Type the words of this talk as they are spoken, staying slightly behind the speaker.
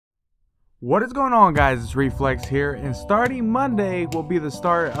What is going on, guys? It's Reflex here, and starting Monday will be the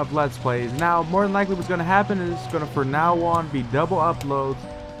start of Let's Plays. Now, more than likely what's going to happen is it's going to, from now on, be double uploads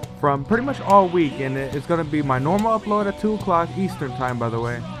from pretty much all week, and it's going to be my normal upload at 2 o'clock Eastern time, by the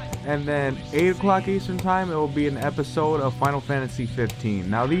way, and then 8 o'clock Eastern time it will be an episode of Final Fantasy 15.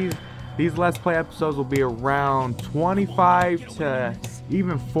 Now, these Let's Play episodes will be around 25 to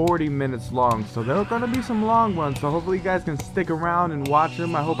even 40 minutes long, so there are going to be some long ones, so hopefully you guys can stick around and watch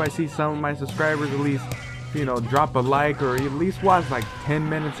them. I hope I see some of my subscribers at least, you know, drop a like or at least watch like 10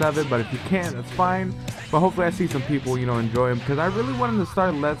 minutes of it, but if you can't, that's fine. But hopefully I see some people, you know, enjoy them, because I really wanted to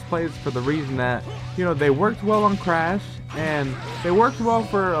start Let's Plays for the reason that, you know, they worked well on Crash, and they worked well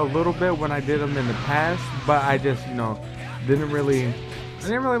for a little bit when I did them in the past, but I just, you know, I didn't really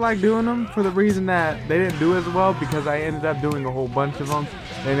like doing them for the reason that they didn't do as well, because I ended up doing a whole bunch of them,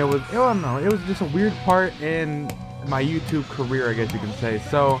 and it was just a weird part in my YouTube career, I guess you can say.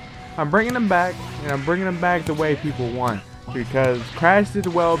 So I'm bringing them back, and I'm bringing them back the way people want, because Crash did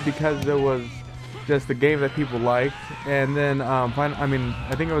well because it was just a game that people liked, and then I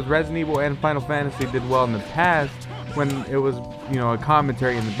think it was Resident Evil and Final Fantasy did well in the past when it was, you know, a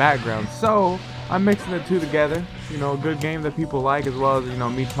commentary in the background. So I'm mixing the two together, you know, a good game that people like, as well as, you know,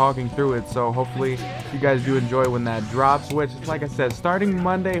 me talking through it. So hopefully you guys do enjoy when that drops, which is, like I said, starting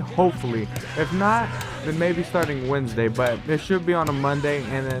Monday, hopefully. If not, then maybe starting Wednesday, but it should be on a Monday,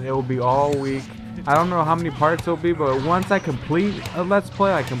 and then it will be all week. I don't know how many parts it'll be, but once I complete a Let's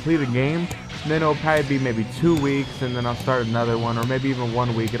Play, I complete a game, then it'll probably be maybe 2 weeks, and then I'll start another one, or maybe even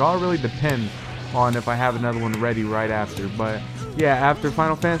 1 week. It all really depends on if I have another one ready right after. But yeah, after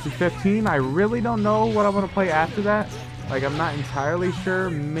Final Fantasy 15, I really don't know what I want to play after that. Like, I'm not entirely sure.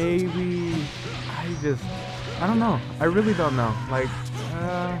 Maybe I don't know. I really don't know. Like,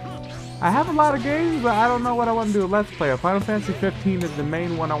 I have a lot of games, but I don't know what I want to do with Let's Play. Final Fantasy 15 is the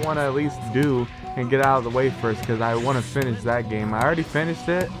main one I want to at least do and get out of the way first, because I want to finish that game. I already finished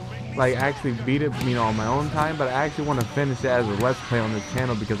it, like actually beat it, you know, on my own time, but I actually want to finish it as a Let's Play on this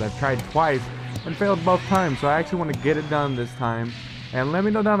channel, because I've tried twice and failed both times. So I actually want to get it done this time. And let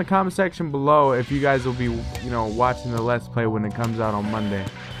me know down in the comment section below if you guys will be, you know, watching the Let's Play when it comes out on Monday.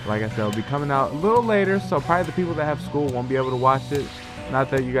 Like I said, it'll be coming out a little later, so probably the people that have school won't be able to watch it.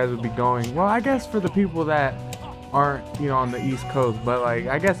 Not that you guys will be going, well, I guess for the people that aren't, you know, on the East Coast, but like,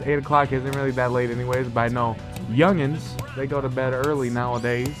 I guess 8 o'clock isn't really that late anyways. But I know youngins, they go to bed early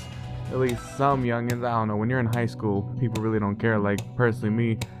nowadays. At least some youngins. I don't know, when you're in high school, people really don't care. Like, personally,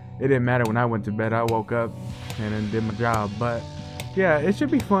 me, it didn't matter when I went to bed. I woke up and then did my job. But yeah, it should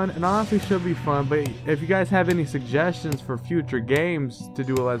be fun, and honestly should be fun. But if you guys have any suggestions for future games to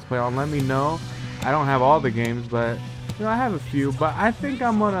do a Let's Play on, let me know. I don't have all the games, but you know, I have a few. But I think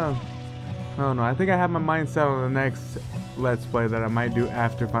I'm gonna, I don't know, I think I have my mind set on the next Let's Play that I might do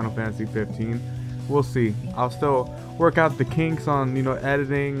after Final Fantasy 15. We'll see. I'll still work out the kinks on, you know,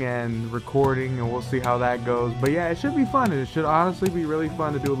 editing and recording, and we'll see how that goes. But yeah, it should be fun, and it should honestly be really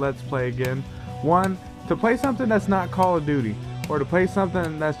fun to do a Let's Play again. One, to play something that's not Call of Duty, or to play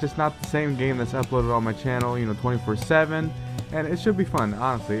something that's just not the same game that's uploaded on my channel, you know, 24/7. And it should be fun,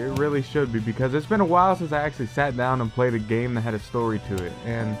 honestly. It really should be, because it's been a while since I actually sat down and played a game that had a story to it.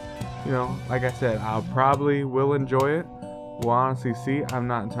 And, you know, like I said, I'll probably will enjoy it. We'll honestly see. I'm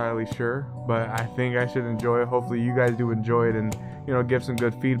not entirely sure, but I think I should enjoy it. Hopefully you guys do enjoy it, and, you know, give some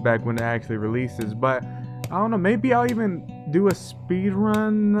good feedback when it actually releases. But I don't know, maybe I'll even do a speed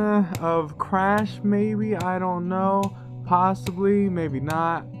run of Crash, maybe. I don't know. Possibly, maybe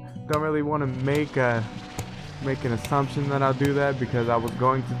not. Don't really want to make an assumption that I'll do that, because I was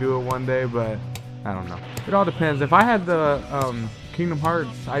going to do it one day, but I don't know. It all depends. If I had the Kingdom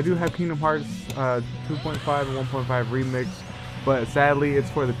Hearts, I do have Kingdom Hearts 2.5 and 1.5 remix, but sadly it's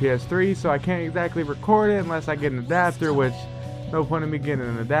for the PS3, so I can't exactly record it unless I get an adapter, which no point in me getting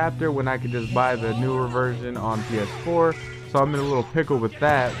an adapter when I could just buy the newer version on PS4. So I'm in a little pickle with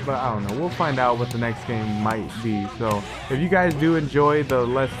that, but I don't know. We'll find out what the next game might be. So if you guys do enjoy the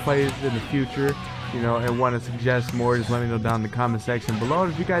Let's Plays in the future, you know, and want to suggest more, just let me know down in the comment section below.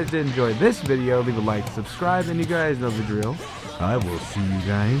 And if you guys did enjoy this video, leave a like, subscribe, and you guys know the drill. I will see you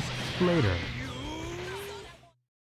guys later.